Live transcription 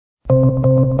Y'all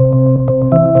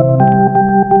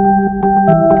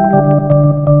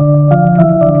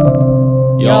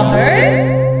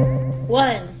heard?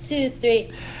 1, 2,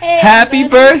 3. Hey, Happy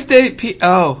birthday,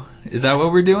 Oh, is that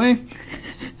what we're doing?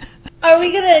 Are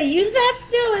we going to use that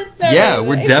still? Yeah,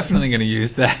 we're definitely going to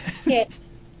use that. Okay.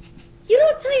 You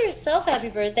don't tell yourself happy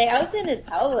birthday. I was going to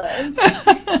tell them.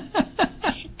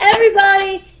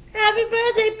 Everybody, happy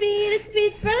birthday, Pete. It's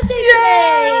Pete's birthday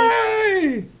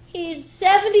today. He's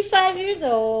 75 years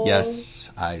old. Yes,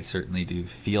 I certainly do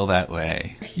feel that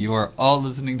way. You are all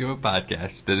listening to a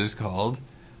podcast that is called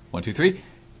 1, 2, 3.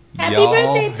 Happy Y'all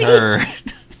birthday, Pete. heard.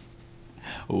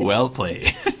 Well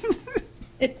played.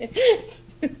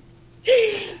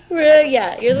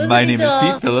 Yeah, you're listening My name to is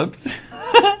Pete Phillips.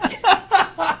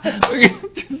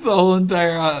 Just the whole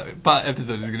entire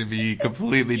episode is going to be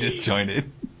completely disjointed.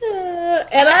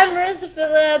 And I'm Marissa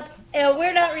Phillips, and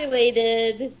we're not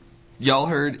related. Y'all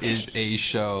Heard is a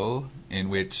show in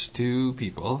which two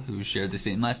people who share the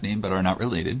same last name but are not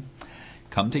related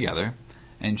come together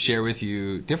and share with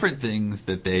you different things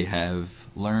that they have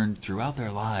learned throughout their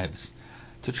lives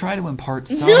to try to impart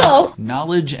some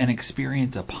knowledge and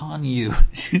experience upon you.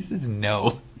 She says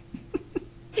no.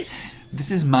 This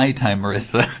is my time,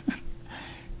 Marissa.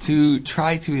 To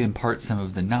try to impart some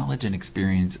of the knowledge and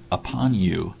experience upon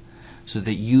you so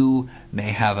that you may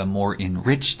have a more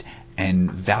enriched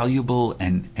and valuable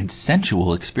and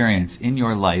sensual experience in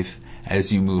your life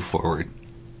as you move forward.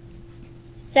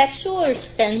 Sexual or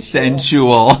sensual?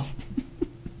 Sensual.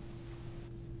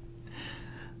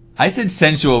 I said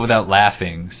sensual without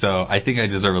laughing, so I think I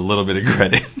deserve a little bit of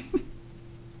credit.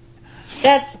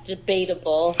 That's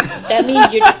debatable. That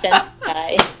means you're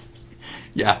desensitized.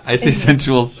 Yeah, I say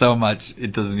sensual so much,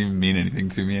 it doesn't even mean anything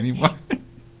to me anymore.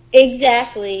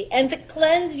 Exactly. And to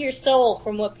cleanse your soul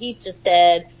from what Pete just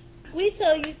said, we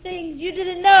tell you things you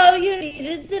didn't know you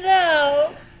needed to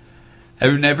know.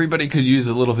 And everybody could use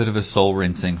a little bit of a soul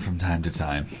rinsing from time to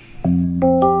time.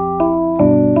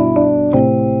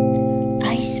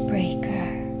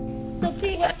 Icebreaker. So,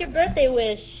 Pete, what's your birthday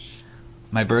wish?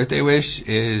 My birthday wish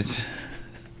is...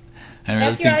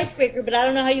 That's your icebreaker, but I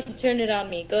don't know how you can turn it on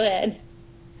me. Go ahead.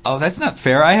 Oh, that's not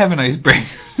fair. I have an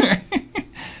icebreaker.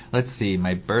 Let's see.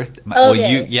 My birthday... Well,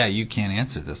 you can't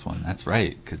answer this one. That's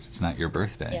right, because it's not your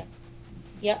birthday. Yeah.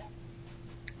 Yep.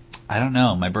 I don't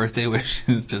know. My birthday wish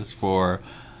is just for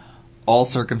all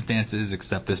circumstances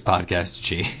except this podcast to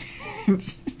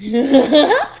change.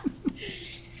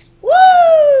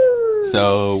 Woo!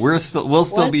 So we'll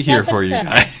still be here for you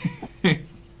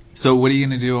guys. So what are you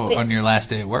going to do on your last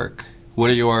day of work?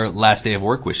 What are your last day of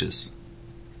work wishes?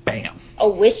 Bam. Oh,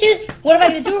 wishes? What am I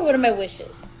going to do, or what are my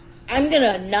wishes? I'm going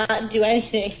to not do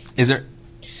anything.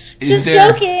 Just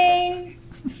joking.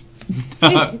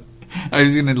 I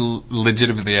was going to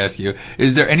legitimately ask you,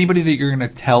 is there anybody that you're going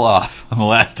to tell off on the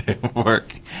last day of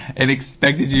work and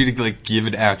expected you to give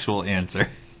an actual answer?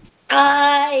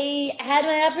 I had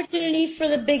my opportunity for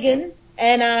the big one,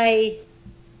 and I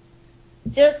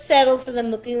just settled for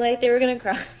them looking like they were going to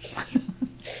cry.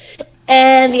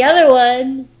 And the other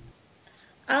one,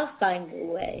 I'll find a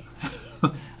way.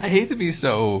 I hate to be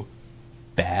so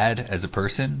bad as a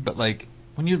person, but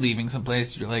when you're leaving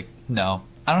someplace, you're like, no,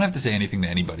 I don't have to say anything to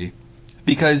anybody.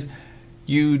 Because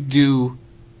you do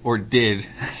or did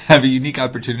have a unique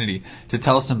opportunity to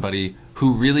tell somebody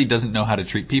who really doesn't know how to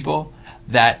treat people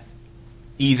that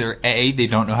either A, they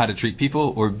don't know how to treat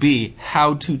people, or B,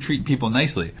 how to treat people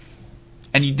nicely.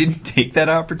 And you didn't take that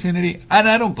opportunity, and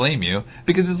I don't blame you,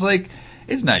 because it's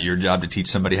not your job to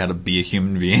teach somebody how to be a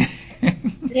human being.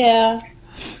 Yeah.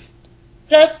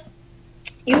 Just,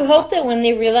 you hope that when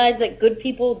they realize that good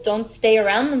people don't stay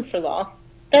around them for long,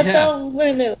 that they'll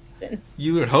learn their lesson.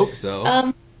 You would hope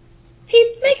so.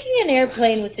 Pete's making an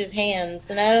airplane with his hands,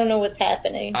 and I don't know what's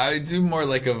happening. I do more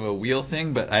of a wheel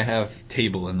thing, but I have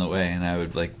table in the way, and I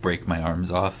would break my arms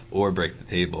off or break the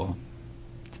table,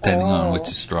 depending on which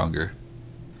is stronger.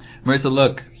 Marissa,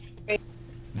 look.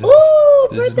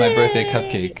 This is my birthday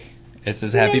cupcake. It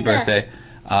says happy birthday.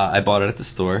 I bought it at the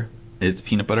store. It's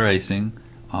peanut butter icing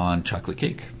on chocolate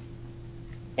cake.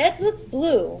 That looks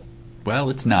blue. Well,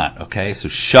 it's not, okay? So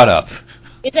shut up.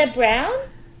 Is that brown?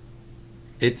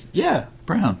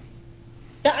 Brown.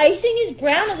 The icing is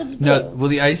brown? It looks blue. No, well,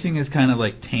 the icing is kind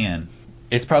of tan.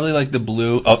 It's probably the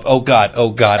blue of, oh God,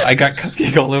 I got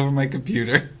cupcake all over my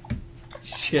computer.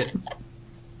 Shit.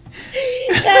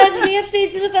 Guys, we have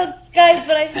faces without Skype,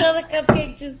 but I saw the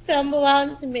cupcake just tumble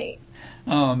onto me.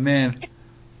 Oh, man.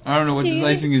 I don't know what this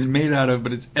icing is made out of,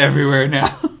 but it's everywhere now.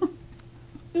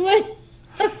 What?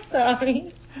 I'm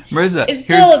sorry.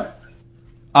 Marissa,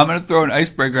 I'm going to throw an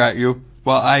icebreaker at you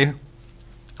while I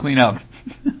clean up.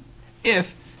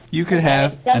 If you could Okay,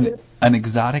 have that was- an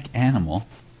exotic animal,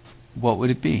 what would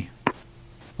it be?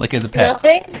 Like as a pet?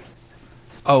 Nothing?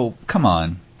 Oh, come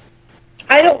on.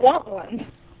 I don't want one.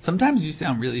 Sometimes you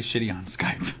sound really shitty on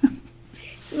Skype.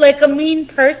 Like a mean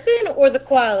person or the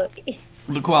quality?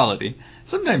 The quality.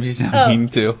 Sometimes you sound Oh. mean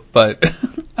too, but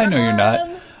I know you're not.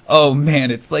 Oh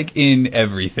man, it's like in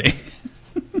everything.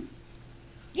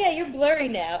 Yeah, you're blurry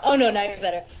now. Oh no, now you're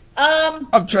better.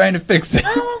 I'm trying to fix it.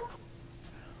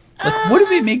 Like, what do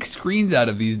they make screens out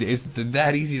of these days that they're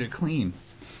that easy to clean?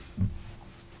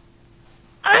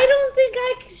 I don't think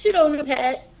I should own a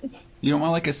pet. You don't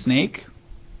want like a snake?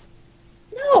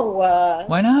 No.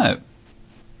 Why not?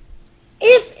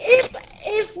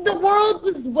 If the world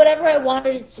was whatever I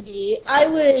wanted it to be, I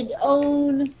would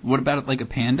own What about like a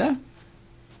panda?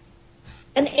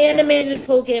 an animated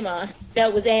Pokemon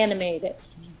that was animated.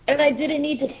 And I didn't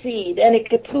need to feed, and it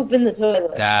could poop in the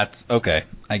toilet. That's okay.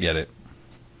 I get it.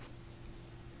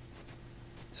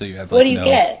 So you have What like do you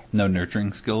get? no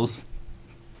nurturing skills?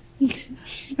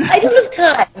 I don't have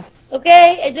time,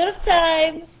 okay? I don't have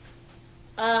time.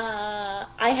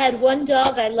 I had one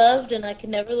dog I loved, and I could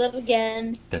never love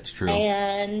again. That's true.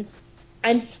 And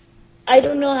I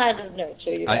don't know how to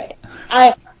nurture. You're right.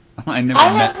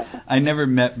 I never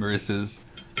met Marissa's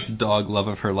dog love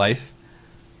of her life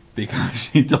because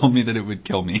she told me that it would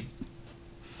kill me.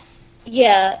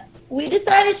 Yeah, we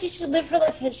decided she should live her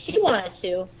life as she wanted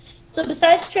to. So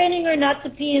besides training her not to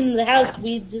pee in the house,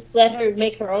 we just let her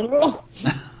make her own rules.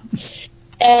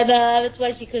 And that's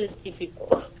why she couldn't see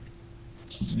people.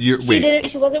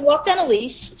 She wasn't walked on a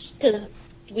leash because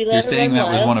we let her run wild. You're saying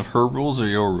that was one of her rules or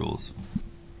your rules?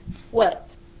 What?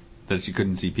 That she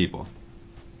couldn't see people.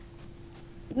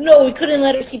 No, we couldn't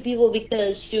let her see people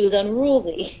because she was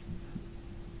unruly.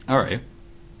 All right.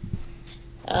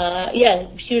 Yeah,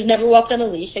 she was never walked on a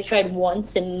leash. I tried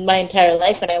once in my entire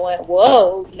life, and I went,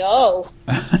 whoa, no.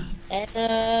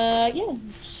 And, yeah,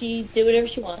 she did whatever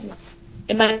she wanted.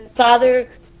 And my father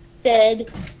said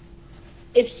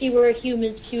if she were a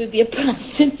human, she would be a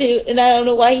prostitute. And I don't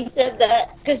know why he said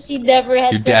that, because she never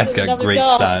had Your sex dad's with got another great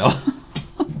dog. style.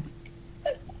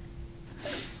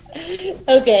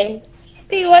 Okay.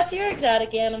 P, what's your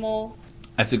exotic animal?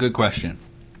 That's a good question.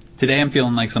 Today I'm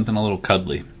feeling like something a little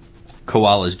cuddly.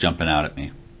 Koala's jumping out at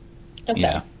me. Okay.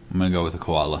 Yeah, I'm going to go with a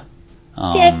koala.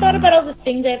 See, I thought about all the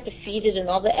things I have to feed it and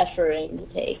all the effort I need to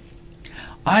take.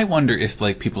 I wonder if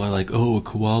like people are like, oh, a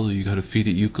koala, you got to feed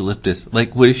it eucalyptus.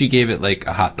 Like, what if you gave it like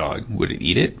a hot dog? Would it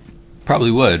eat it?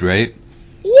 Probably would, right?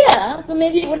 Yeah, but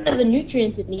maybe it wouldn't have the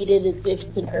nutrients it needed if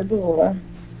it's an herbivore.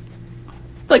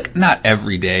 Like, not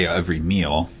every day, every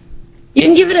meal. You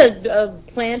can give it a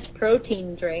plant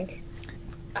protein drink.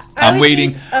 I'm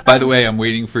waiting. By the way, I'm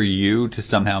waiting for you to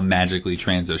somehow magically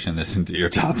transition this into your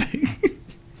topic.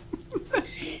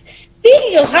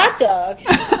 Speaking of hot dogs.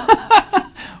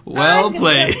 Well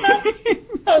played.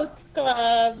 Host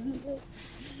clubs.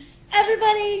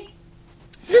 Everybody,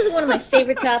 this is one of my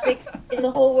favorite topics in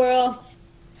the whole world.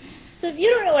 So if you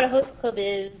don't know what a host club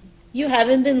is, you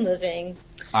haven't been living.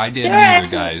 I didn't either,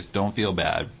 guys. Don't feel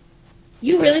bad.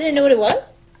 You really didn't know what it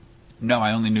was? No,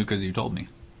 I only knew because you told me.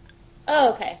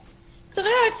 Oh, okay. So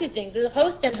there are two things. There's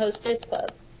host and hostess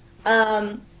clubs.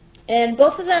 And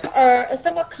both of them are a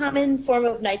somewhat common form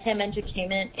of nighttime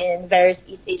entertainment in various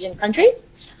East Asian countries.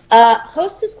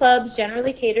 Hostess clubs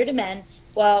generally cater to men,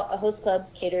 while a host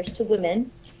club caters to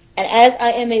women. And as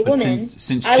I am a woman,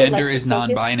 since gender is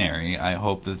non-binary, I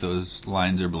hope that those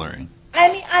lines are blurring.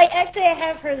 I mean, I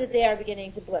have heard that they are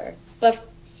beginning to blur, but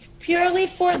purely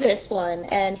for this one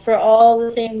and for all the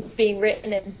things being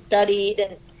written and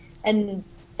studied and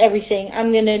everything,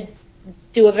 I'm gonna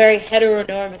do a very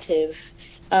heteronormative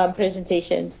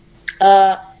presentation.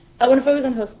 I want to focus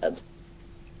on host clubs.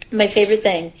 My favorite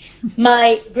thing,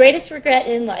 my greatest regret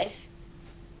in life,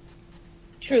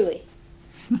 truly,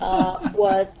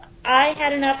 was I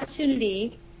had an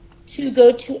opportunity to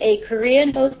go to a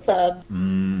Korean host club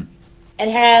and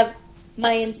have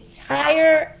my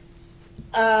entire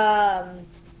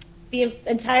the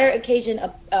entire occasion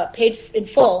paid in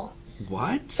full.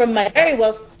 What? From my very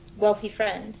wealthy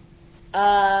friend.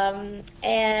 And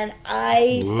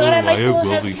I thought I might still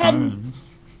have had.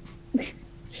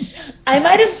 I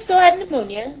might have still had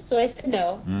pneumonia, so I said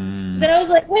no. Then I was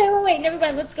like, wait, never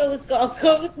mind, let's go. I'll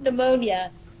go with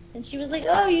pneumonia. And she was like,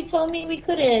 oh, you told me we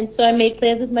couldn't, so I made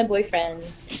plans with my boyfriend.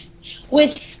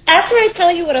 Which, after I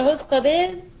tell you what a host club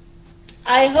is,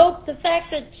 I hope the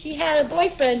fact that she had a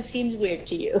boyfriend seems weird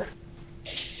to you.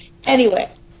 Anyway.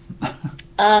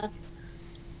 By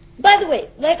the way,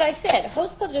 like I said,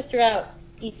 host clubs are throughout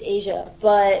East Asia,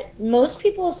 but most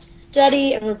people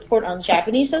study and report on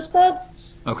Japanese host clubs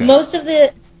Okay. Most of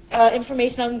the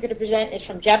information I'm going to present is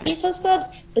from Japanese host clubs,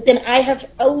 but then I have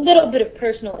a little bit of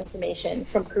personal information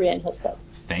from Korean host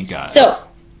clubs. Thank God. So,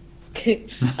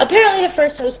 apparently the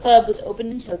first host club was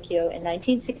opened in Tokyo in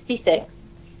 1966,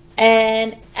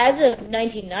 and as of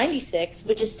 1996,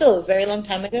 which is still a very long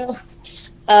time ago,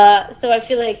 so I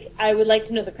feel like I would like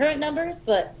to know the current numbers,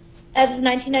 but as of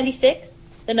 1996,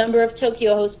 the number of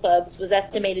Tokyo host clubs was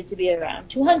estimated to be around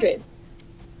 200.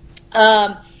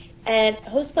 And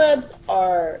host clubs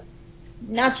are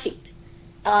not cheap.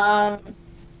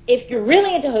 If you're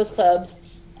really into host clubs,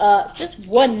 just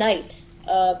one night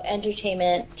of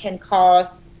entertainment can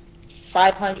cost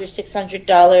 $500,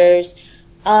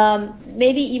 $600,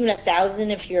 maybe even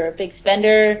 $1,000 if you're a big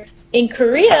spender. In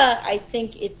Korea, I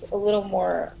think it's a little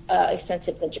more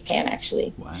expensive than Japan,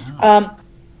 actually. Wow.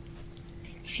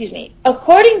 Excuse me.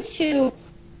 According to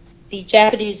the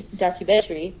Japanese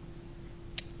documentary,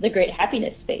 The Great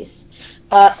Happiness Space,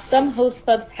 some host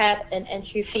clubs have an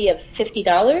entry fee of $50.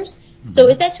 Mm-hmm. So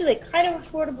it's actually kind of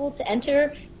affordable to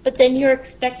enter, but then you're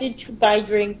expected to buy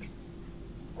drinks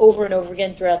over and over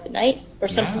again throughout the night, or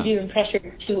sometimes even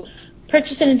pressured to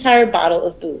purchase an entire bottle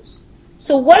of booze.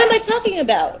 So what am I talking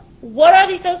about? What are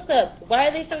these host clubs? Why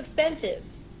are they so expensive?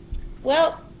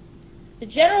 Well, the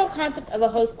general concept of a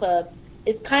host club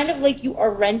is kind of like you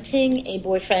are renting a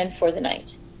boyfriend for the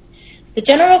night. The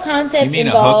general concept involves... You mean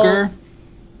involves... a hooker?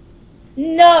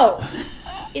 No.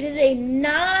 It is a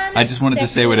non... I just wanted to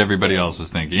say what everybody else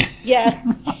was thinking. Yeah.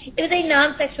 It is a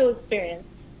non-sexual experience.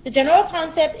 The general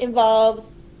concept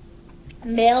involves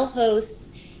male hosts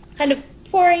kind of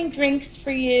pouring drinks for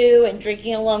you and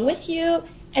drinking along with you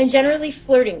and generally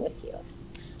flirting with you.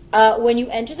 When you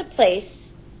enter the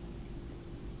place...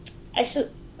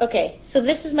 Okay, so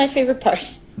this is my favorite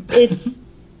part. It's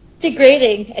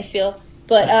degrading, I feel.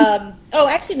 But,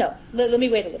 actually, no. Let me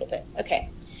wait a little bit. Okay.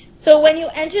 So when you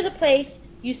enter the place,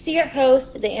 you see your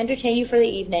host. They entertain you for the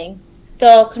evening.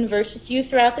 They'll converse with you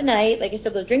throughout the night. Like I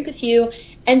said, they'll drink with you.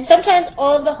 And sometimes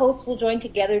all of the hosts will join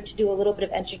together to do a little bit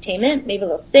of entertainment. Maybe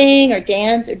they'll sing or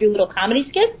dance or do little comedy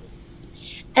skits.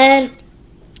 And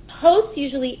hosts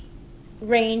usually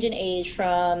range in age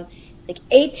from like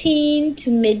 18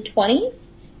 to mid-20s.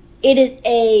 It is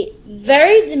a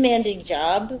very demanding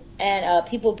job, and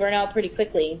people burn out pretty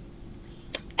quickly.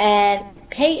 And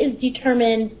pay is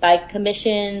determined by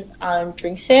commissions on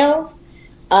drink sales.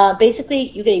 Basically,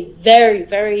 you get a very,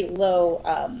 very low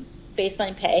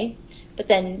baseline pay, but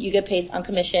then you get paid on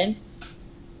commission.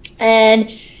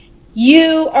 And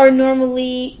you are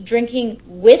normally drinking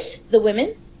with the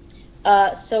women.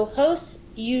 So hosts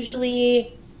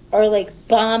usually are like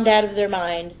bombed out of their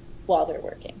mind while they're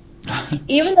working.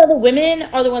 Even though the women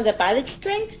are the ones that buy the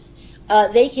drinks,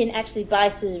 they can actually buy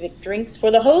specific drinks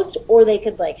for the host, or they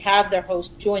could like have their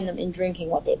host join them in drinking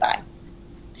what they buy.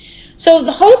 So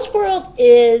the host world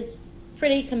is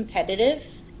pretty competitive.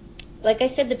 Like I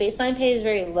said, the baseline pay is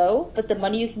very low, but the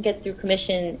money you can get through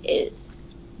commission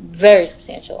is very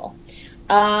substantial.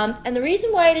 And the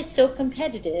reason why it is so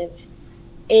competitive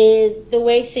is the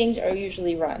way things are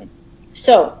usually run.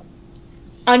 So,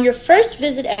 on your first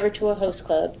visit ever to a host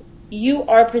club, you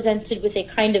are presented with a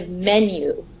kind of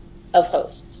menu of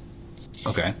hosts.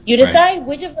 Okay. You decide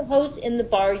which of the hosts in the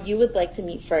bar you would like to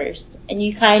meet first, and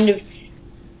you kind of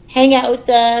hang out with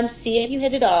them, see if you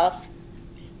hit it off.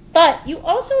 But you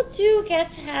also do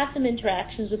get to have some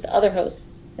interactions with the other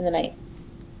hosts in the night.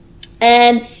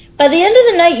 And by the end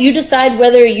of the night, you decide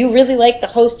whether you really like the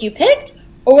host you picked,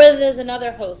 or whether there's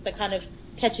another host that kind of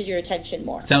catches your attention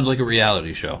more. Sounds like a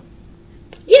reality show.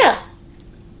 Yeah.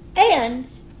 And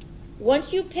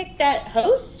once you pick that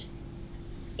host,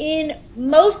 in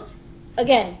most,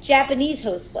 again, Japanese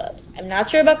host clubs, I'm not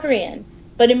sure about Korean,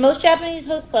 but in most Japanese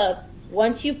host clubs,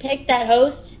 once you pick that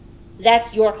host,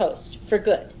 that's your host for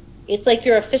good. It's like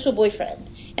your official boyfriend.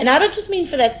 And I don't just mean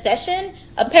for that session.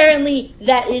 Apparently,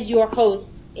 that is your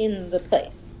host in the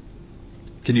place.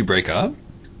 Can you break up?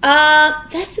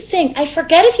 That's the thing. I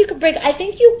forget if you could break. I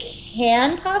think you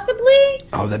can possibly.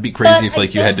 Oh, that'd be crazy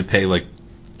if you had to pay like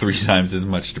 3 times as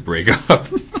much to break up. I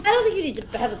don't think you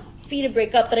need to have a fee to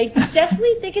break up, but I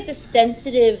definitely think it's a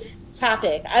sensitive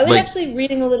topic. I was actually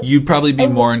reading a little. You'd probably be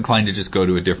more inclined to just go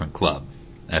to a different club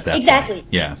at that point.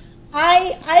 Yeah.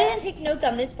 I didn't take notes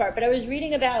on this part, but I was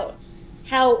reading about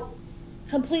how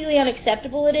completely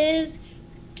unacceptable it is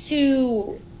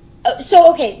to...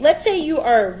 So, okay, let's say you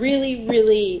are a really,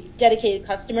 really dedicated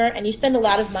customer and you spend a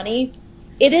lot of money.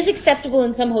 It is acceptable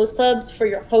in some host clubs for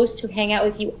your host to hang out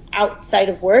with you outside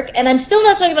of work. And I'm still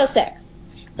not talking about sex.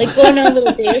 Like going on a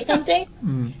little date or something.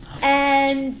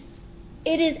 And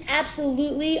it is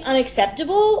absolutely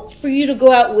unacceptable for you to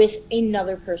go out with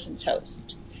another person's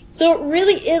host. So it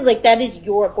really is like that is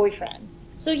your boyfriend.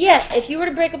 So yeah, if you were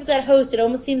to break up with that host, it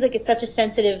almost seems like it's such a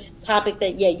sensitive topic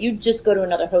that yeah, you'd just go to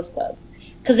another host club.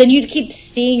 Because then you'd keep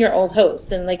seeing your old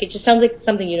host, and like it just sounds like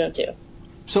something you don't do.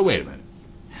 So wait a minute.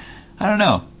 I don't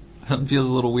know. Something feels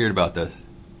a little weird about this.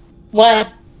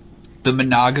 What? The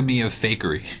monogamy of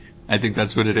fakery. I think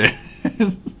that's what it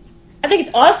is. I think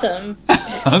it's awesome.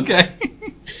 Okay.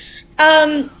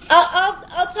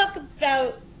 I'll talk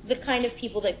about the kind of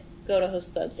people that go to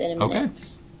host clubs in a minute.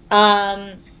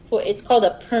 Okay. It's called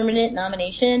a permanent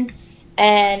nomination,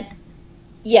 and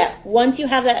yeah, once you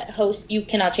have that host, you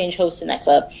cannot change hosts in that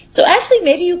club. So actually,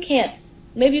 maybe you can't.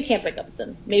 Maybe you can't break up with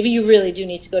them. Maybe you really do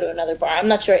need to go to another bar. I'm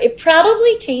not sure. It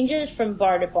probably changes from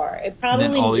bar to bar. It And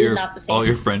then probably is not the same. all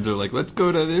your friends are like, let's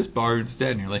go to this bar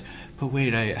instead. And you're like, but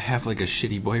wait, I have like a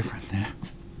shitty boyfriend there.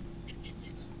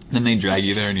 Then they drag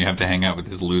you there and you have to hang out with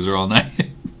this loser all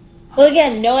night. Well,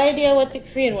 again, no idea what the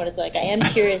Korean one is like. I am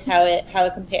curious how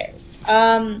it compares.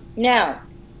 Now,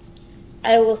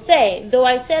 I will say, though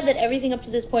I said that everything up to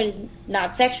this point is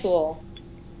not sexual,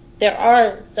 there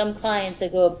are some clients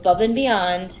that go above and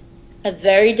beyond, have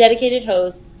very dedicated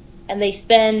hosts, and they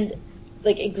spend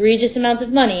like egregious amounts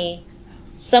of money.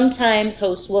 Sometimes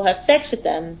hosts will have sex with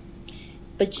them,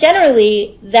 but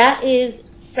generally that is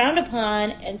frowned upon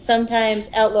and sometimes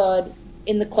outlawed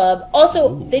in the club.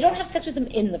 Also, Ooh. they don't have sex with them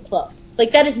in the club.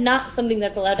 Like that is not something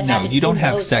that's allowed to happen. No, you don't in the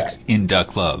have host sex club. in the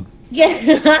club.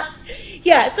 Yeah.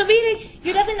 Yeah, so meaning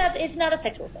you're definitely not, it's not a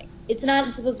sexual thing. It's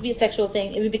not supposed to be a sexual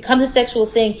thing. If it becomes a sexual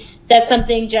thing, that's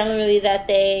something generally that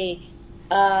they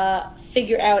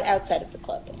figure out outside of the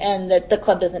club, and that the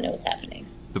club doesn't know what's happening.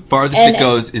 The farthest it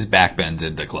goes is backbends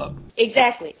into club.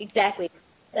 Exactly.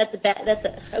 That's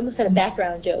I almost had a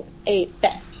background joke.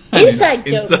 Inside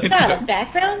joke. Not a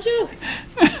background joke.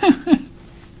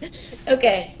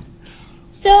 Okay.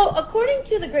 So, according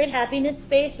to The Great Happiness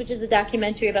Space, which is a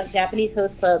documentary about Japanese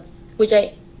host clubs, which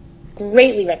I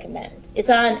greatly recommend. It's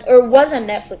on, or was on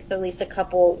Netflix at least a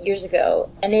couple years ago,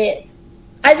 and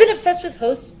I've been obsessed with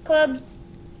host clubs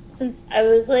since I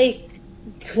was like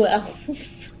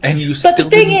 12. And you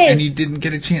you didn't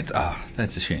get a chance. Oh,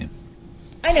 that's a shame.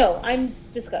 I know, I'm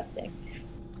disgusting.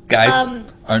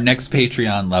 Guys, our next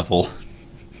Patreon level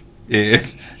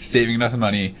is saving enough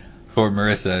money for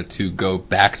Marissa to go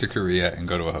back to Korea and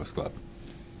go to a host club.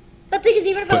 But the thing is,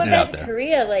 even if I went back to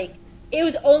Korea, like, it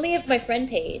was only if my friend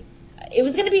paid. It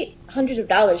was going to be hundreds of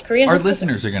dollars. Our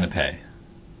listeners are going to pay.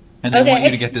 And they want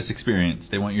you to get this experience.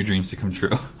 They want your dreams to come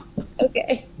true.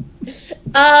 Okay.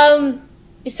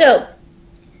 So,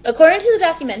 according to the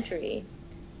documentary,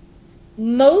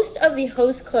 most of the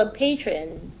host club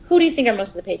patrons, who do you think are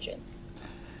most of the patrons?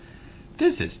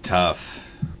 This is tough.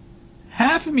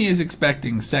 Half of me is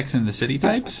expecting Sex and the City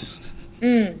types.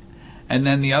 Mm. And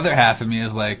then the other half of me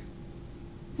is like,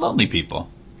 lonely people.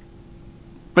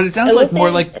 But it sounds like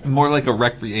more like a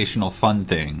recreational fun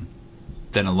thing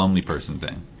than a lonely person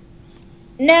thing.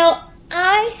 Now,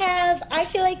 I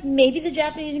feel like maybe the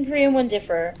Japanese and Korean one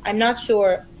differ. I'm not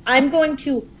sure. I'm going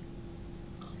to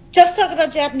just talk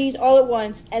about Japanese all at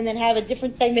once and then have a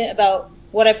different segment about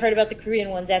what I've heard about the Korean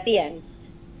ones at the end.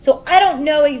 So I don't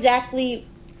know exactly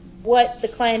what the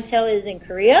clientele is in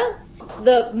Korea.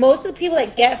 Most of the people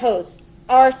that get hosts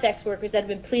are sex workers that have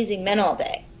been pleasing men all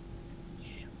day.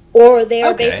 Or they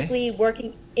are basically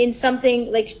working in something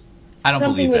like I don't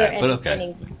something believe where that, they're but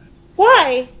entertaining. okay.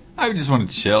 Why? I just want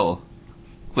to chill.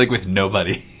 Like with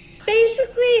nobody.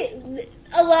 Basically,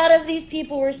 a lot of these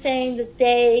people were saying that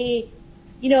they,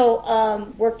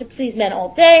 work to please men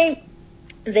all day.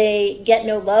 They get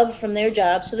no love from their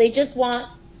job, so they just want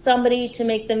somebody to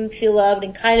make them feel loved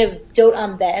and kind of dote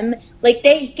on them. Like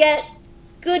they get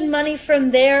good money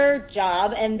from their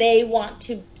job and they want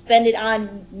to spend it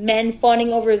on men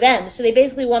fawning over them. So they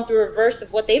basically want the reverse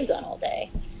of what they've done all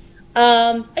day.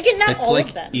 Again, not all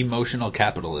of them. It's like emotional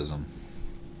capitalism.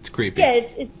 It's creepy. Yeah,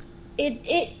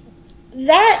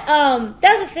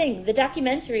 that's the thing. The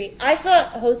documentary, I thought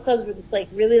host clubs were this like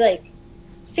really like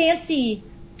fancy,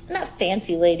 not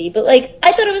fancy lady, but like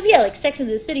I thought it was like Sex and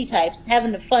the City types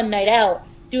having a fun night out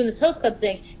doing this host club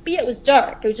thing. But yeah, it was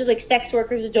dark. It was just like sex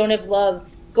workers that don't have love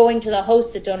going to the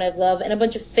hosts that don't have love, and a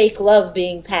bunch of fake love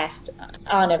being passed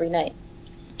on every night.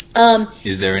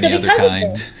 Is there any other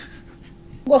kind?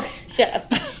 Well, shut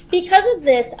up. Because of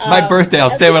this, it's my birthday. I'll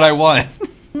say what I want.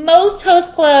 Most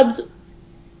host clubs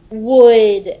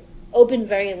would open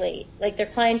very late. Like their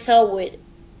clientele would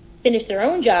finish their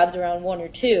own jobs around 1 or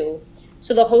 2.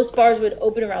 So the host bars would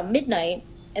open around midnight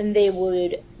and they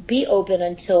would be open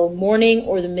until morning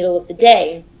or the middle of the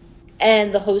day.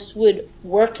 and the host would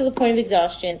work to the point of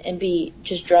exhaustion and be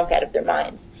just drunk out of their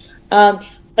minds.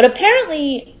 But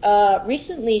apparently,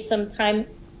 recently, some time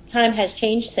has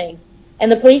changed things,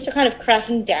 and the police are kind of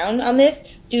cracking down on this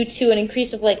due to an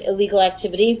increase of like illegal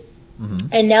activity. Mm-hmm.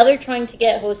 And now they're trying to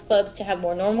get host clubs to have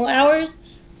more normal hours.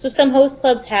 So some host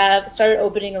clubs have started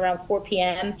opening around 4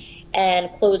 p.m.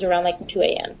 and close around like 2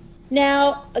 a.m.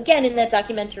 Now, again, in that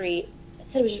documentary, I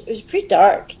said it was pretty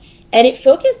dark, and it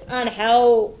focused on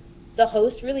how the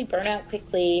hosts really burn out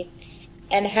quickly,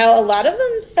 and how a lot of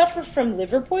them suffer from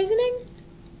liver poisoning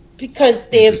because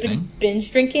they have been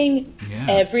binge drinking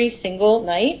every single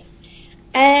night.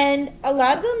 And a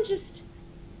lot of them just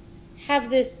have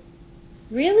this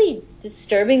really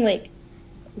disturbing, like,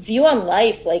 view on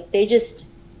life. Like, they just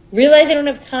realize they don't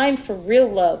have time for real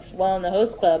love while in the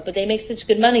host club, but they make such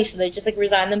good money, so they just, like,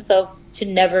 resign themselves to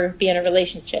never be in a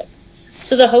relationship.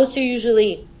 So the hosts are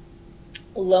usually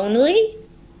lonely,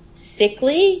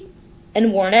 sickly,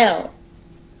 and worn out.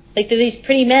 Like, they're these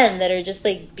pretty men that are just,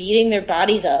 like, beating their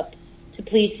bodies up to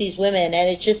please these women, and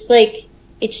it's just, like,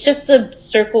 it's just a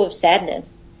circle of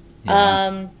sadness.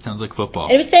 Yeah, sounds like football.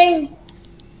 And it was saying,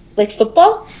 like,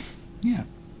 football? Yeah.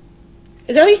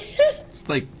 Is that what you said? It's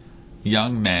like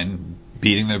young men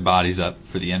beating their bodies up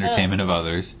for the entertainment of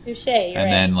others. Touche, you're right.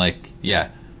 And then, like,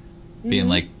 being,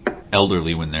 like,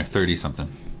 elderly when they're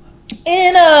 30-something.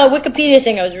 In a Wikipedia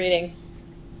thing I was reading,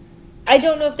 I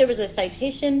don't know if there was a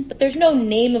citation, but there's no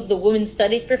name of the women's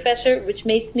studies professor, which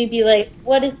makes me be like,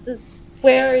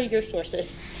 where are your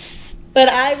sources? But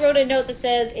I wrote a note that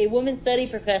says, a women's study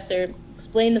professor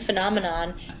explained the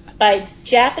phenomenon by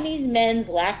Japanese men's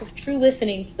lack of true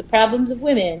listening to the problems of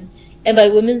women, and by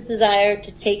women's desire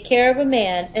to take care of a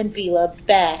man and be loved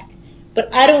back.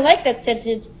 But I don't like that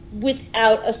sentence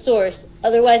without a source.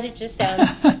 Otherwise it just sounds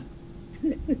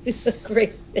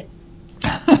racist.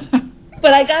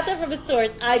 But I got that from a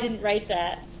source. I didn't write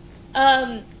that.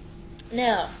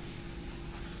 Now,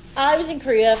 I was in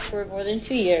Korea for more than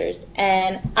 2 years,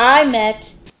 and I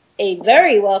met a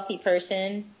very wealthy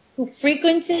person who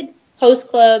frequented host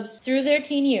clubs through their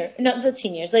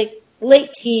like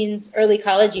late teens, early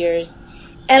college years.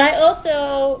 And I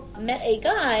also met a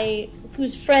guy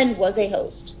whose friend was a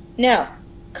host. Now,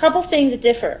 couple things that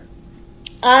differ.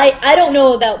 I don't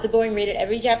know about the going rate at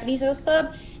every Japanese host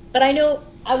club, but I know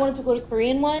I wanted to go to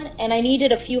Korean one, and I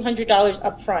needed a few $100s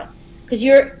up front, because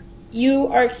you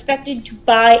are expected to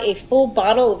buy a full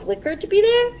bottle of liquor to be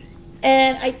there,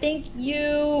 and I think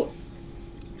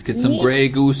Let's get some Grey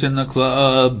Goose in the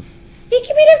club. I think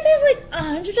you may have to have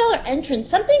like $100 entrance,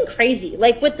 something crazy.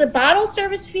 Like with the bottle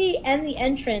service fee and the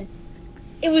entrance,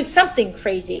 it was something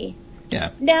crazy.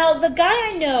 Yeah. Now, the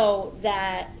guy I know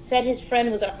that said his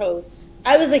friend was a host,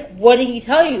 I was like, what did he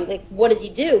tell you? Like, what does he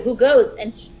do? Who goes?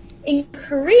 And in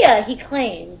Korea, he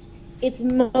claims it's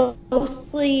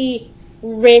mostly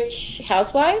rich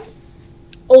housewives,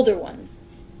 older ones.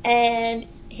 And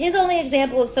his only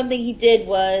example of something he did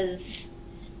was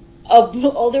an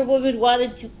older woman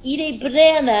wanted to eat a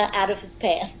banana out of his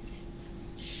pants.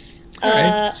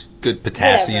 Right. Good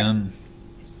potassium.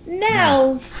 Whatever.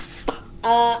 Now,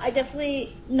 I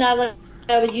definitely, not like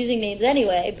I was using names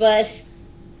anyway, but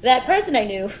that person I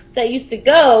knew that used to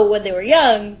go when they were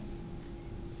young,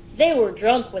 they were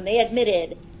drunk when they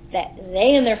admitted that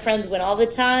they and their friends went all the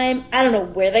time. I don't know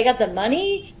where they got the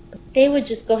money, but they would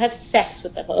just go have sex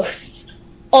with the hosts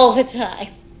all the time.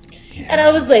 Yeah. And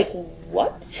I was like,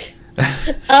 what?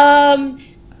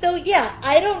 So yeah,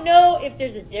 I don't know if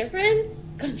there's a difference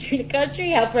country to country,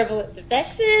 how prevalent the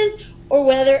sex is, or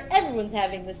whether everyone's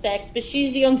having the sex, but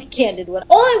she's the only candid one.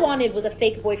 All I wanted was a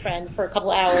fake boyfriend for a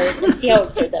couple hours and see how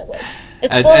absurd that was.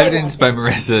 As evidenced by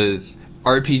Marissa's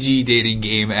RPG dating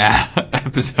game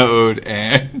episode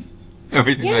and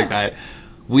everything like that.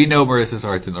 We know Marissa's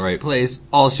heart's in the right place.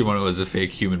 All she wanted was a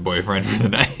fake human boyfriend for the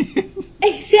night.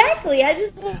 Exactly. I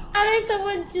just wanted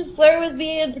someone to flirt with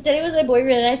me and pretend he was my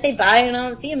boyfriend, and I say bye and I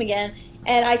don't see him again.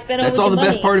 And I spent all That's all the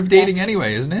best part of dating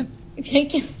anyway, isn't it? I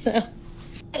think so.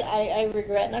 I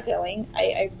regret not going.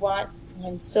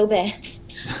 I'm so bad.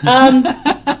 And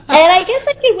I guess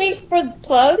I could wait for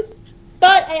plugs,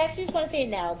 but I actually just want to say it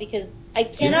now because I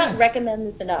cannot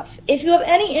recommend this enough. If you have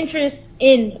any interest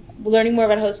in learning more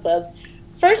about host clubs,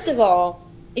 first of all,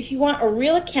 if you want a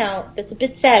real account that's a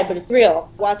bit sad but it's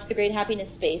real, watch The Great Happiness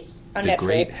Space on Netflix. The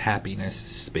Great Happiness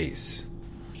Space.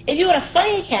 If you want a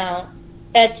funny account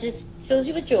that just fills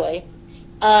you with joy,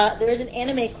 there's an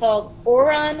anime called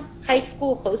Ouran High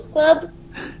School Host Club.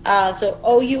 So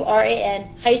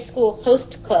Ouran High School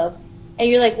Host Club. And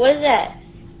you're like, what is that?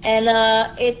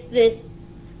 And it's this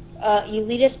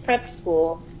elitist prep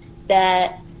school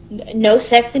that no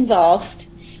sex involved,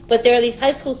 but there are these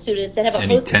high school students that have a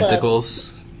Any host club.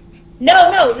 tentacles?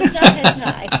 No, it's not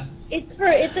hentai. It's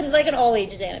like an all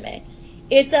ages anime.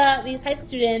 It's these high school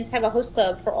students have a host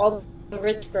club for all the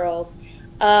rich girls,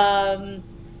 and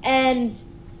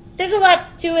there's a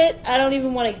lot to it. I don't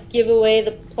even want to give away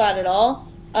the plot at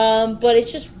all, but it's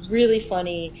just really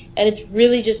funny and it's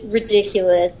really just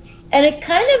ridiculous, and it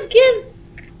kind of gives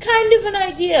kind of an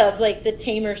idea of like the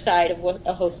tamer side of what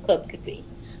a host club could be.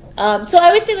 So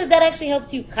I would say that actually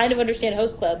helps you kind of understand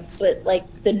host clubs, but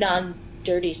like the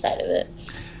non-dirty side of it.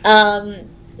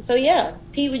 So yeah,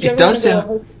 Pete, would you ever want to go to a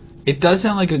host? It does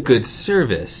sound like a good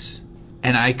service,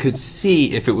 and I could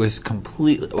see if it was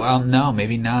completely. Well, no,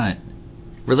 maybe not.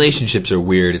 Relationships are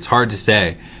weird. It's hard to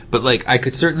say, but like I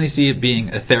could certainly see it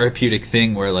being a therapeutic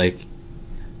thing where like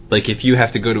if you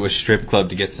have to go to a strip club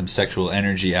to get some sexual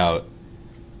energy out,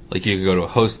 like you could go to a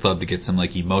host club to get some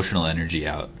like emotional energy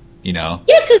out. You know?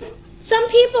 Yeah, because some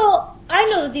people, I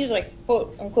know that these are like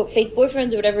quote unquote fake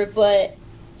boyfriends or whatever, but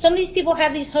some of these people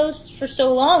have these hosts for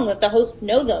so long that the hosts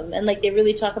know them and like they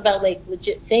really talk about like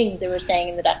legit things they were saying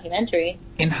in the documentary.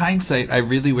 In hindsight, I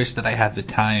really wish that I had the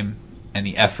time and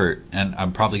the effort, and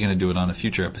I'm probably going to do it on a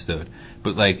future episode,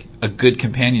 but like a good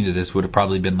companion to this would have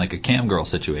probably been like a cam girl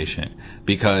situation,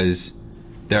 because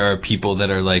there are people that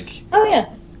are like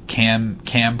cam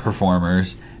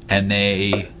performers, and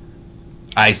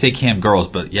I say cam girls,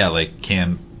 but yeah, like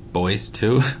cam boys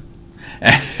too.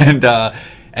 And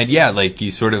yeah, like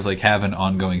you sort of like have an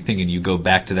ongoing thing, and you go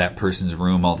back to that person's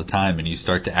room all the time, and you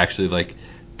start to actually like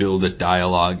build a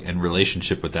dialogue and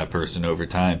relationship with that person over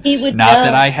time. Not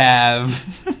that I have.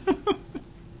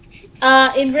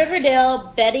 In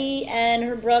Riverdale, Betty and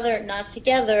her brother, not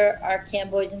together, are cam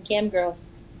boys and cam girls.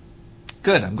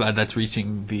 Good. I'm glad that's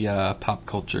reaching the pop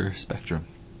culture spectrum.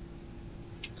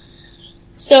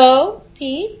 So,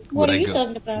 Pete, what are you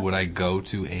talking about? Would I go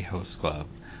to a host club?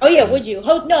 Oh yeah, would you?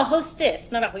 No,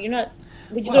 hostess. Not a. You're not.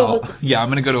 Would you go to a hostess? Yeah, I'm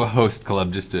gonna go to a host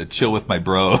club just to chill with my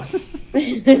bros.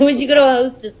 Would you go to a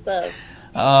hostess club?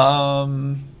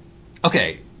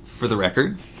 Okay. For the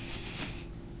record,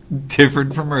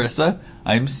 different from Marissa,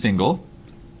 I'm single.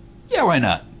 Yeah, why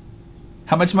not?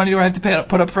 How much money do I have to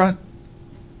put up front?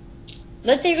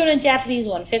 Let's say you're going to a Japanese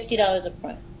one, $50 up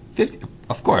front. 50,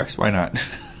 of course. Why not?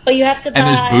 But you have to buy and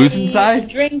there's booze inside? a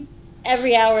drink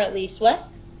every hour at least. What?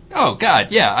 Oh,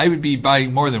 God, yeah. I would be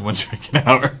buying more than one drink an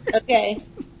hour. Okay.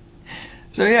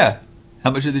 So, yeah. How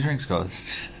much do the drinks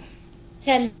cost?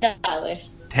 $10.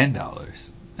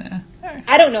 $10. Right.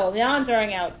 I don't know. Now I'm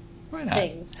throwing out Why not?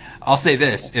 things. I'll say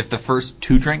this. If the first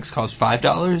 2 drinks cost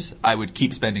 $5, I would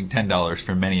keep spending $10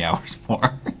 for many hours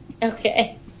more.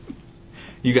 Okay.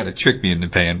 You got to trick me into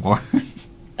paying more.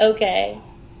 Okay.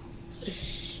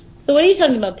 So what are you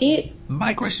talking about, Pete?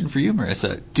 My question for you,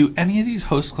 Marissa, do any of these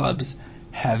host clubs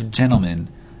have gentlemen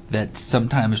that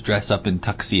sometimes dress up in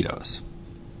tuxedos?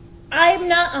 I'm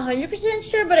not 100%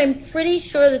 sure, but I'm pretty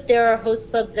sure that there are host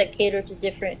clubs that cater to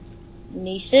different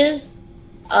niches.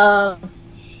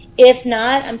 If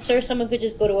not, I'm sure someone could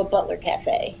just go to a butler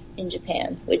cafe in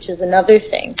Japan, which is another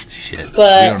thing. Shit.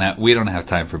 But we don't have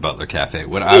time for butler cafe.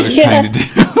 What I was trying to do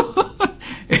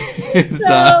is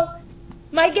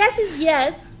my guess is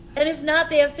yes, and if not,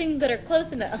 they have things that are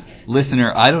close enough.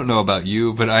 Listener, I don't know about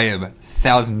you, but I am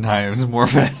 1,000 times more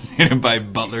fascinated by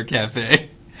butler cafe.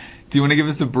 Do you want to give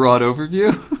us a broad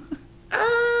overview?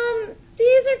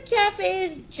 These are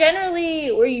cafes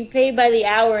generally where you pay by the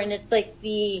hour, and it's like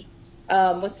the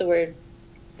what's the word?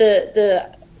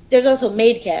 There's also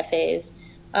maid cafes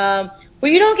where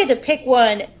you don't get to pick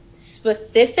one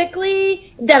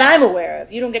specifically that I'm aware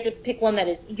of. You don't get to pick one that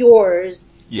is yours.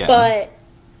 Yeah. But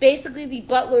basically, the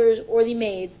butlers or the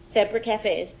maids, separate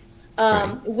cafes,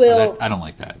 right. will. I don't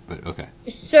like that, but okay.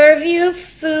 Serve you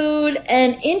food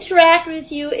and interact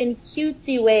with you in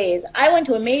cutesy ways. I went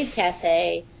to a maid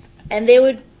cafe, and they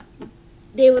would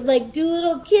like do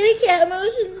little kitty cat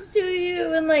motions to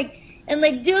you, and do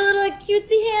little like,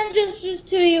 cutesy hand gestures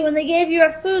to you. When they gave you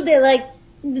your food, they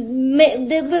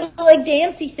did little like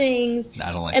dancey things.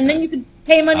 I don't like and that. then you could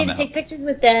pay money to take pictures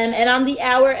with them, and on the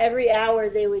hour, every hour,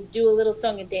 they would do a little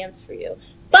song and dance for you.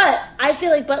 But I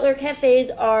feel like butler cafes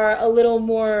are a little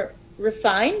more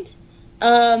refined,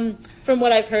 from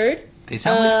what I've heard. They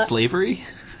sound like slavery.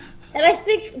 And I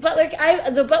think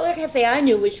the butler cafe I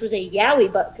knew, which was a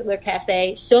yaoi butler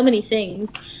cafe, so many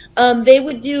things, they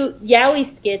would do yaoi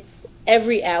skits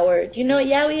every hour. Do you know what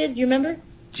yaoi is? Do you remember?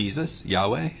 Jesus?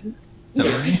 Yahweh? Is that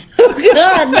what you mean? Oh,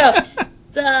 God,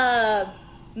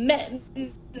 no.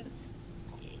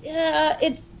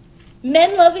 It's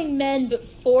men loving men, but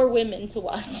for women to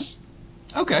watch.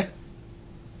 Okay.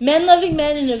 Men loving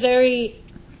men in a very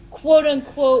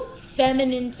quote-unquote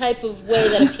feminine type of way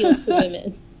that appeals to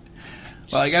women.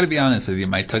 Well, I got to be honest with you.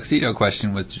 My tuxedo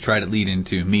question was to try to lead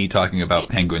into me talking about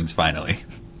penguins finally.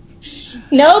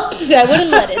 Nope, I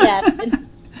wouldn't let it happen.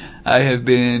 I have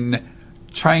been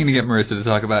trying to get Marissa to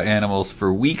talk about animals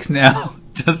for weeks now,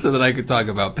 just so that I could talk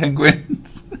about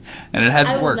penguins, and it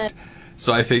hasn't worked.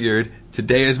 So I figured,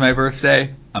 today is my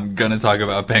birthday, I'm going to talk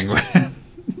about penguins.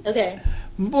 Okay.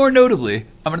 More notably,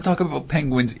 I'm going to talk about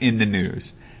penguins in the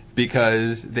news,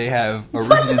 because they have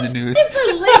arisen in the news. It's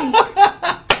a link.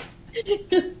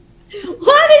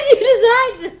 Why did you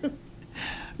design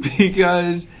this?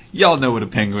 Because y'all know what a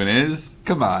penguin is.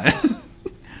 Come on.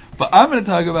 But I'm going to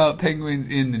talk about penguins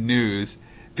in the news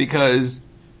because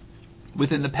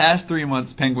within the past 3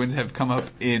 months, penguins have come up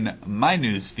in my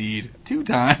news feed 2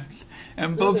 times,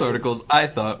 and both articles I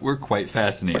thought were quite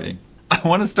fascinating. I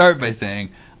want to start by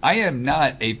saying I am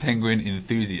not a penguin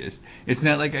enthusiast. It's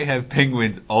not like I have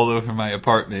penguins all over my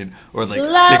apartment or like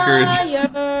stickers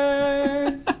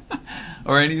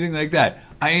or anything like that.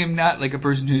 I am not like a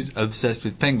person who's obsessed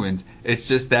with penguins. It's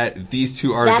just that these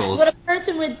 2 articles... That's what a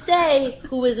person would say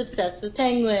who is obsessed with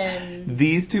penguins.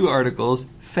 These 2 articles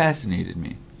fascinated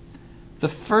me. The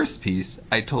first piece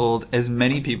I told as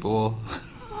many people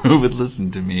who would listen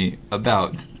to me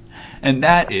about. And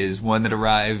that is one that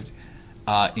arrived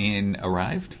in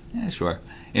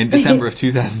December of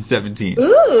 2017.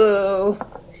 Ooh,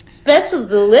 special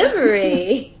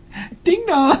delivery. Ding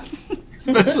dong.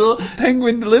 Special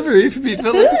penguin delivery for Pete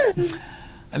Phillips.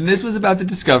 And this was about the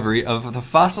discovery of the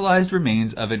fossilized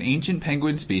remains of an ancient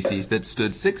penguin species that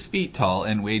stood 6 feet tall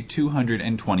and weighed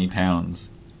 220 pounds.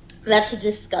 That's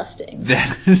disgusting.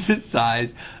 That is the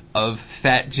size of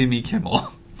Fat Jimmy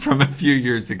Kimmel from a few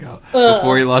years ago,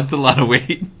 before he lost a lot of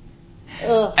weight.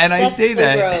 And I say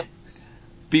that gross.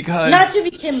 Because... Not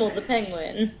Jimmy Kimmel, the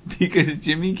penguin. Because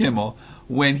Jimmy Kimmel,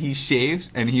 when he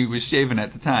shaves, and he was shaven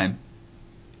at the time,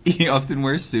 he often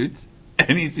wears suits,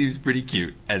 and he seems pretty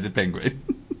cute as a penguin.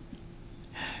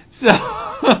 So...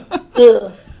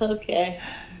 Ugh, okay.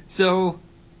 So,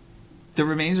 the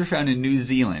remains were found in New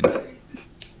Zealand.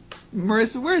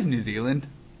 Marissa, where's New Zealand?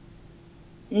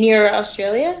 Near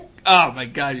Australia? Oh my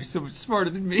god, you're so much smarter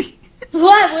than me.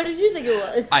 What? What did you think it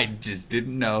was? I just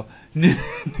didn't know. New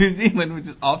Zealand, which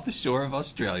is off the shore of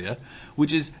Australia,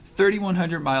 which is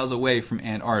 3,100 miles away from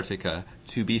Antarctica,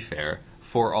 to be fair,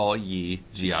 for all ye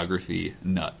geography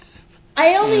nuts.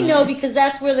 I only know because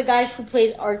that's where the guy who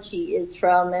plays Archie is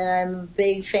from, and I'm a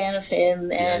big fan of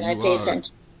him, and I pay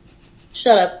attention.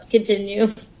 Shut up.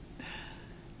 Continue.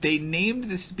 They named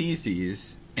the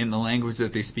species in the language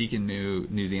that they speak in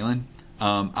New Zealand.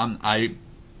 I'm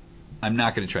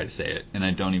not going to try to say it, and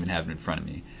I don't even have it in front of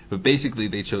me. But basically,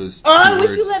 they chose 2 words. I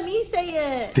wish you let me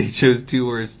say it. They chose 2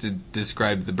 words to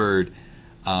describe the bird.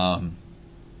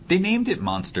 They named it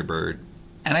Monster Bird,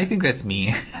 and I think that's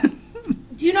me.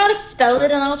 Do you know how to spell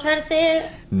it, and I'll try to say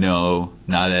it? No,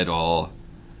 not at all.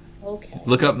 Okay.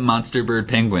 Look up Monster Bird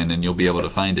Penguin, and you'll be able to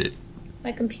find it.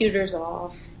 My computer's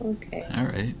off. Okay. All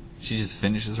right. She just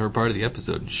finishes her part of the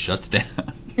episode and shuts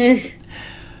down.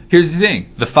 Here's the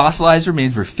thing. The fossilized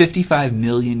remains were 55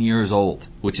 million years old,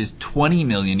 which is 20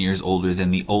 million years older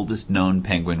than the oldest known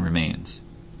penguin remains.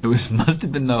 It must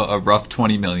have been, though, a rough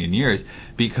 20 million years,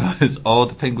 because all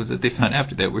the penguins that they found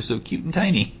after that were so cute and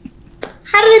tiny.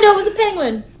 How do they know it was a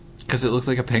penguin? Because it looked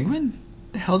like a penguin?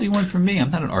 The hell do you want from me?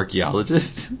 I'm not an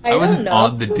archaeologist. I wasn't know.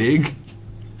 on the dig.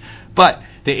 But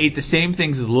they ate the same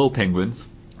things as little penguins,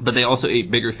 but they also ate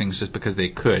bigger things just because they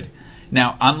could.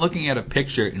 Now, I'm looking at a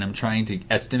picture, and I'm trying to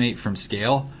estimate from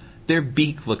scale. Their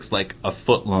beak looks like a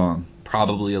foot long,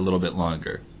 probably a little bit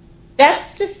longer.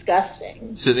 That's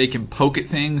disgusting. So they can poke at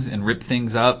things and rip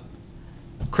things up.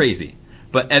 Crazy.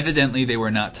 But evidently they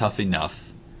were not tough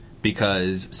enough,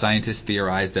 because scientists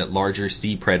theorized that larger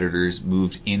sea predators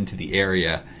moved into the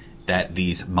area that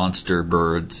these monster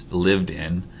birds lived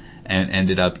in, and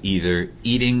ended up either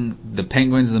eating the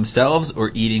penguins themselves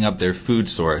or eating up their food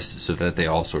source, so that they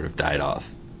all sort of died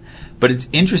off. But it's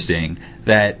interesting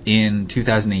that in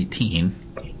 2018,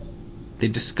 they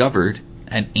discovered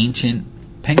an ancient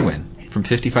penguin from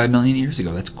 55 million years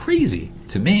ago. That's crazy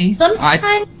to me.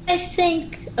 Sometimes I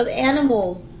think of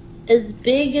animals as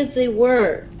big as they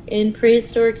were in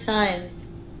prehistoric times.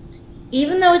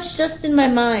 Even though it's just in my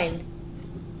mind,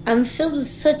 I'm filled with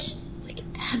such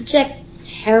abject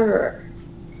terror.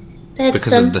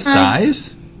 Because of the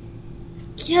size?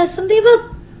 Yeah, something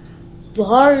about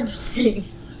large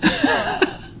things.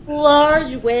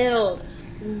 Large whales,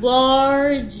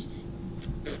 large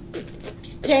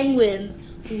penguins,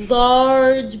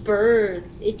 large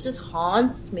birds. It just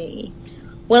haunts me.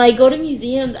 When I go to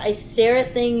museums, I stare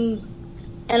at things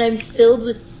and I'm filled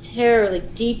with terror,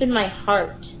 like deep in my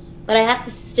heart. But I have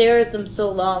to stare at them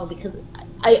so long because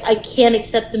I can't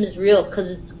accept them as real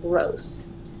because it's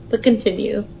gross. But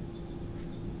continue.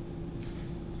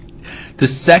 The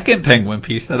second penguin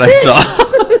piece that I saw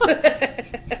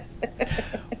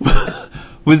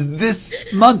was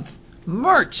this month,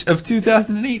 March of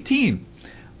 2018,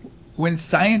 when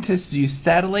scientists used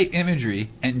satellite imagery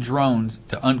and drones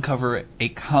to uncover a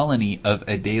colony of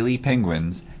Adelie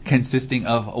penguins consisting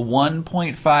of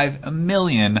 1.5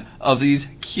 million of these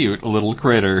cute little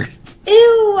critters.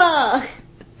 Ew!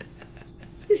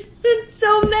 It's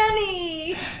so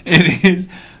many! It is.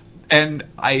 And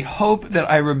I hope that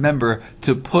I remember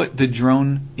to put the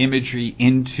drone imagery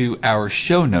into our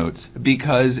show notes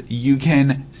because you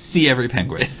can see every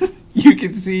penguin. You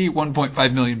can see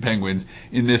 1.5 million penguins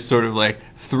in this sort of like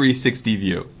 360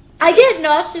 view. I get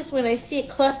nauseous when I see a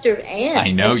cluster of ants.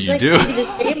 I know you do. It'd be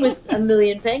the same with a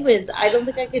million penguins. I don't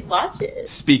think I could watch it.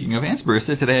 Speaking of ants,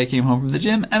 Barista, today I came home from the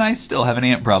gym and I still have an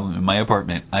ant problem in my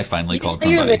apartment. I finally called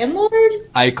somebody. Your landlord?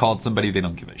 I called somebody. They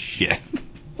don't give a shit.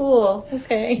 Cool.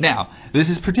 Okay. Now, this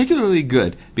is particularly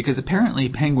good because apparently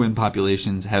penguin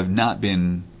populations have not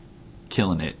been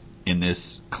killing it in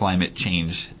this climate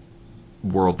change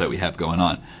world that we have going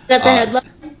on. Is that the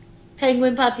headline?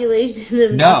 Penguin populations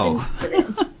have no. not been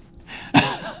killing.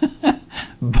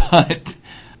 But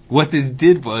what this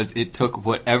did was it took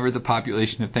whatever the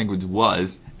population of penguins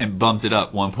was and bumped it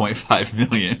up 1.5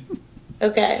 million.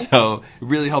 Okay. So it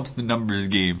really helps the numbers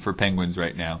game for penguins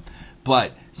right now.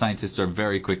 But scientists are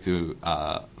very quick to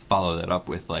follow that up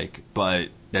with but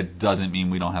that doesn't mean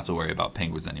we don't have to worry about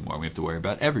penguins anymore. We have to worry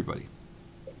about everybody.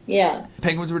 Yeah.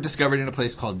 Penguins were discovered in a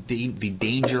place called the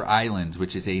Danger Islands,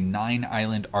 which is a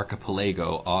 9-island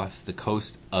archipelago off the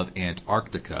coast of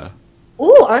Antarctica.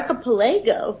 Ooh,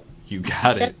 archipelago. You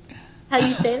got it. How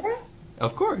you say that?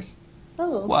 Of course.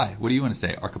 Oh. Why? What do you want to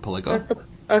say? Archipelago?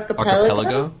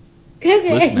 Archipelago?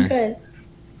 Okay, Listeners, good.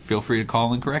 feel free to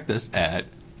call and correct us at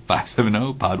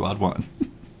 570-PODWAD1.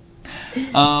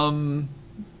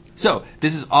 So,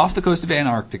 this is off the coast of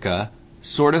Antarctica,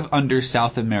 sort of under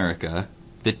South America,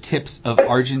 the tips of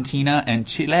Argentina and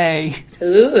Chile.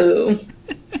 Ooh.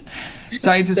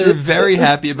 Scientists are very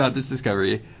happy about this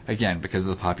discovery, again, because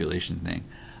of the population thing.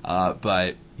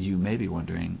 But you may be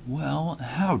wondering, well,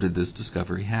 how did this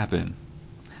discovery happen?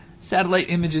 Satellite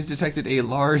images detected a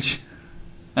large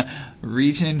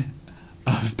region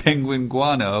of penguin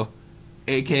guano,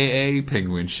 a.k.a.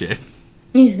 penguin shit.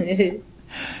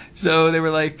 So they were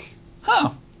like,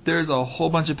 there's a whole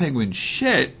bunch of penguin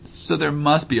shit, so there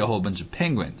must be a whole bunch of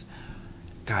penguins.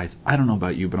 Guys, I don't know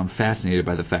about you, but I'm fascinated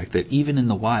by the fact that even in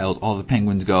the wild, all the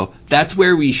penguins go, that's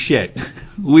where we shit.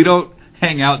 We don't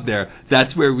hang out there.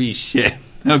 That's where we shit.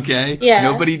 Okay? Yeah.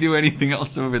 Nobody do anything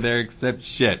else over there except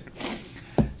shit.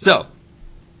 So,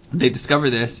 they discover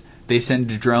this. They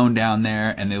send a drone down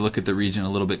there, and they look at the region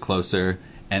a little bit closer,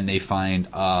 and they find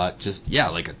a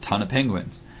ton of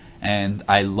penguins. And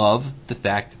I love the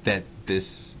fact that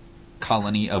this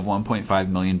colony of 1.5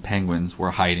 million penguins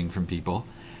were hiding from people.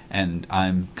 And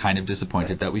I'm kind of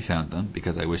disappointed that we found them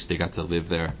because I wish they got to live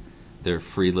their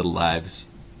free little lives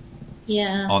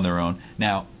on their own.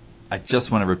 Now, I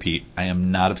just want to repeat, I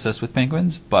am not obsessed with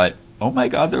penguins, but oh my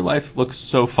god, their life looks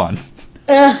so fun.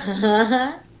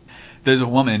 There's a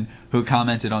woman who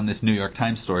commented on this New York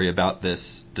Times story about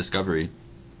this discovery,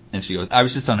 and she goes, I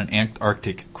was just on an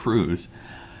Antarctic cruise,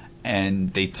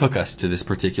 and they took us to this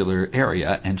particular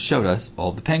area and showed us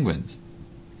all the penguins.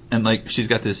 And she's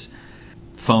got this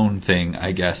phone thing,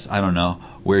 I guess, I don't know,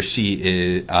 where she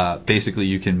is, basically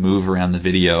you can move around the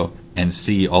video and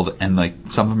see all the, and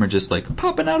some of them are just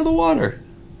popping out of the water.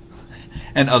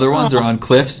 And other ones are on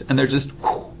cliffs and they're just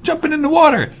jumping in the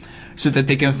water so that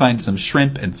they can find some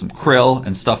shrimp and some krill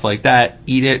and stuff like that,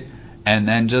 eat it, and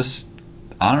then just,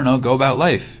 I don't know, go about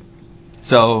life.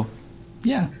 So,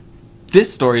 yeah.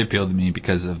 This story appealed to me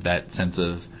because of that sense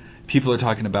of people are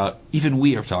talking about, even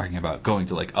we are talking about going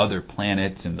to other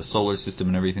planets and the solar system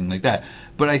and everything like that.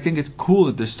 But I think it's cool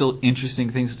that there's still interesting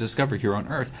things to discover here on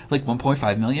Earth, like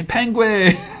 1.5 million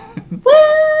penguins.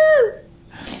 Woo!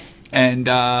 And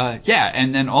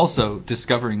and then also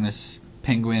discovering this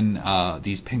penguin,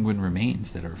 these penguin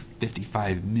remains that are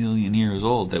 55 million years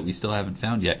old that we still haven't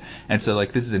found yet. And so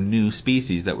this is a new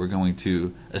species that we're going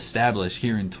to establish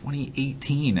here in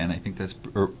 2018, and I think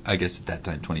or I guess at that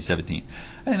time 2017.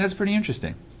 I think that's pretty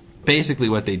interesting. Basically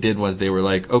what they did was they were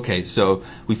okay, so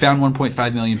we found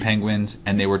 1.5 million penguins,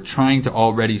 and they were trying to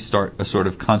already start a sort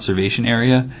of conservation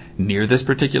area near this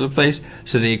particular place,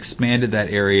 so they expanded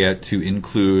that area to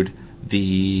include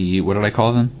the, what did I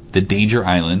call them? The Danger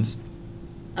Islands.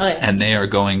 Okay. And they are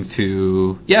going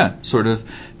to, sort of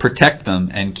protect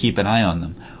them and keep an eye on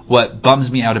them. What bums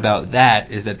me out about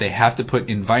that is that they have to put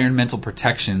environmental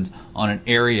protections on an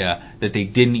area that they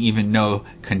didn't even know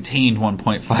contained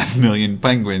 1.5 million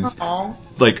penguins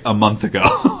like a month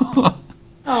ago.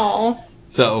 Oh.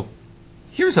 So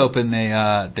here's hoping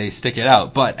they stick it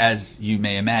out. But as you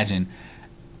may imagine,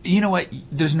 you know what?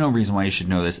 There's no reason why you should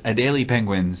know this. Adelie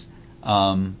penguins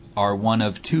are one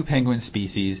of two penguin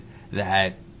species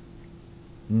that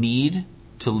need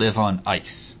to live on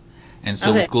ice. And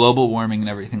so with global warming and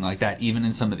everything like that, even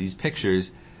in some of these pictures,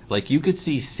 like you could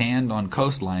see sand on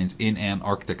coastlines in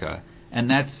Antarctica. And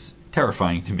that's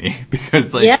terrifying to me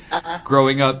because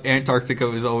growing up, Antarctica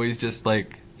was always just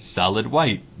like solid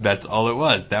white. That's all it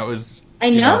was. That was, I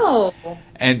know.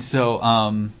 And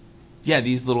so,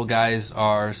 these little guys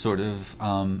are sort of,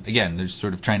 again, they're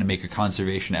sort of trying to make a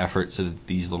conservation effort so that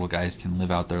these little guys can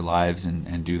live out their lives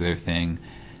and do their thing.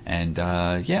 And,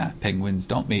 penguins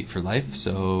don't mate for life,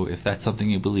 so if that's something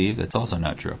you believe, that's also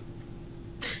not true.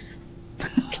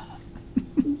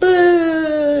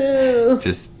 Boo!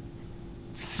 Just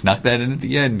snuck that in at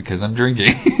the end because I'm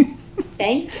drinking.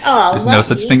 Thank you. Oh, there's no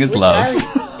such thing as love.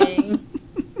 It's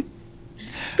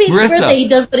Pete's birthday, he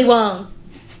does what he wants.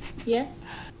 Yeah?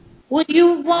 Would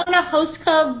you want a host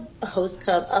club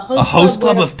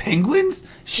of penguins?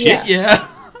 Shit, yeah.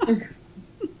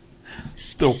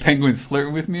 Little penguins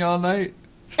flirting with me all night.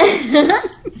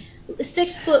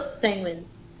 6-foot penguins.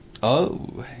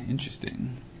 Oh,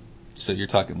 interesting. So you're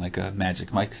talking like a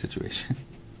Magic Mike situation.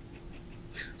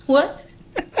 What?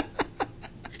 What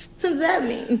does that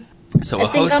mean? So a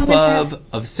host club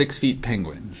of 6 feet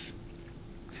penguins.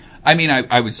 I mean,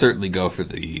 I would certainly go for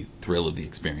the thrill of the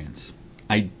experience.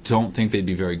 I don't think they'd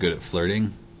be very good at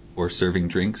flirting or serving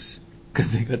drinks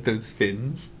because they got those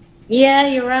fins. Yeah,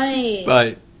 you're right.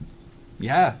 But,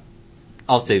 yeah.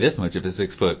 I'll say this much. If a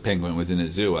 6-foot penguin was in a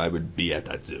zoo, I would be at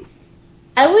that zoo.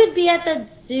 I would be at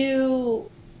that zoo...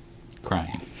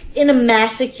 crying. In a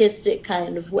masochistic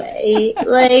kind of way.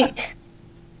 Like...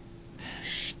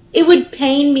 It would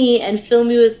pain me and fill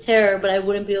me with terror, but I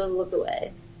wouldn't be able to look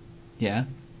away. Yeah?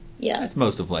 Yeah. That's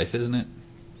most of life, isn't it?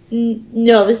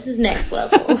 No, this is next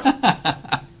level.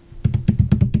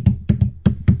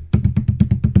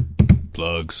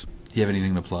 Plugs. Do you have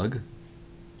anything to plug?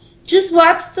 Just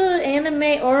watch the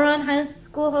anime Ouran High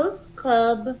School Host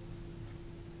Club.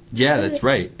 Yeah, that's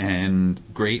right. And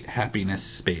Great Happiness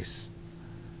Space.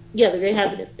 Yeah, the Great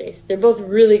Happiness Space. They're both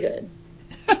really good.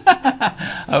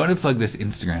 I want to plug this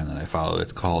Instagram that I follow.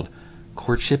 It's called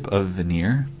Courtship of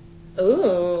Veneer.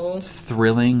 Ooh. It's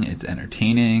thrilling. It's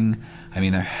entertaining. I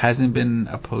mean, there hasn't been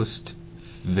a post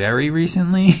very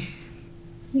recently.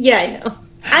 Yeah, I know.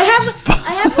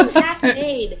 I have one half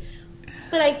made,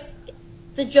 but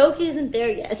the joke isn't there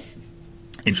yet.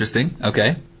 Interesting.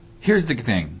 Okay. Here's the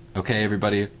thing. Okay,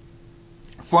 everybody.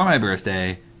 For my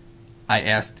birthday, I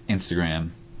asked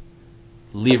Instagram,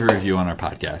 leave a review on our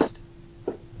podcast.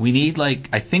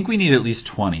 I think we need at least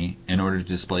 20 in order to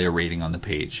display a rating on the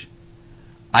page.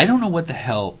 I don't know what the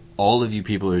hell all of you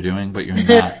people are doing, but you're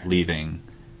not leaving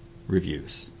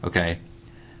reviews, okay?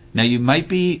 Now, you might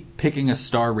be picking a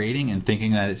star rating and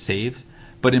thinking that it saves,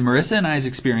 but in Marissa and I's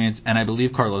experience, and I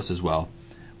believe Carlos as well,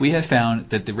 we have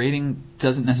found that the rating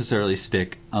doesn't necessarily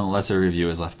stick unless a review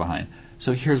is left behind.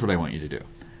 So here's what I want you to do.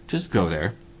 Just go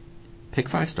there, pick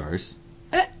 5 stars,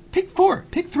 pick 4,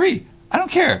 pick 3, I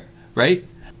don't care, right?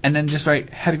 And then just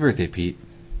write, happy birthday, Pete.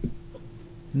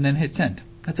 And then hit send.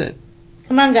 That's it.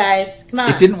 Come on, guys. Come on.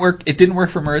 It didn't work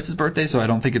for Marissa's birthday, so I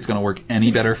don't think it's going to work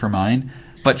any better for mine.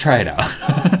 But try it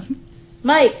out.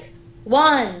 Mike,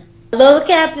 Juan, Lola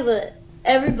Capulet,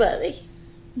 everybody.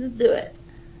 Just do it.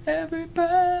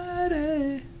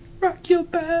 Everybody, rock your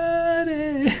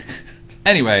body.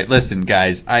 Anyway, listen,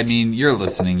 guys. I mean, you're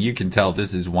listening. You can tell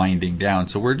this is winding down,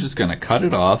 so we're just going to cut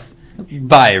it off.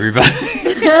 Bye, everybody.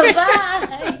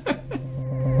 Bye.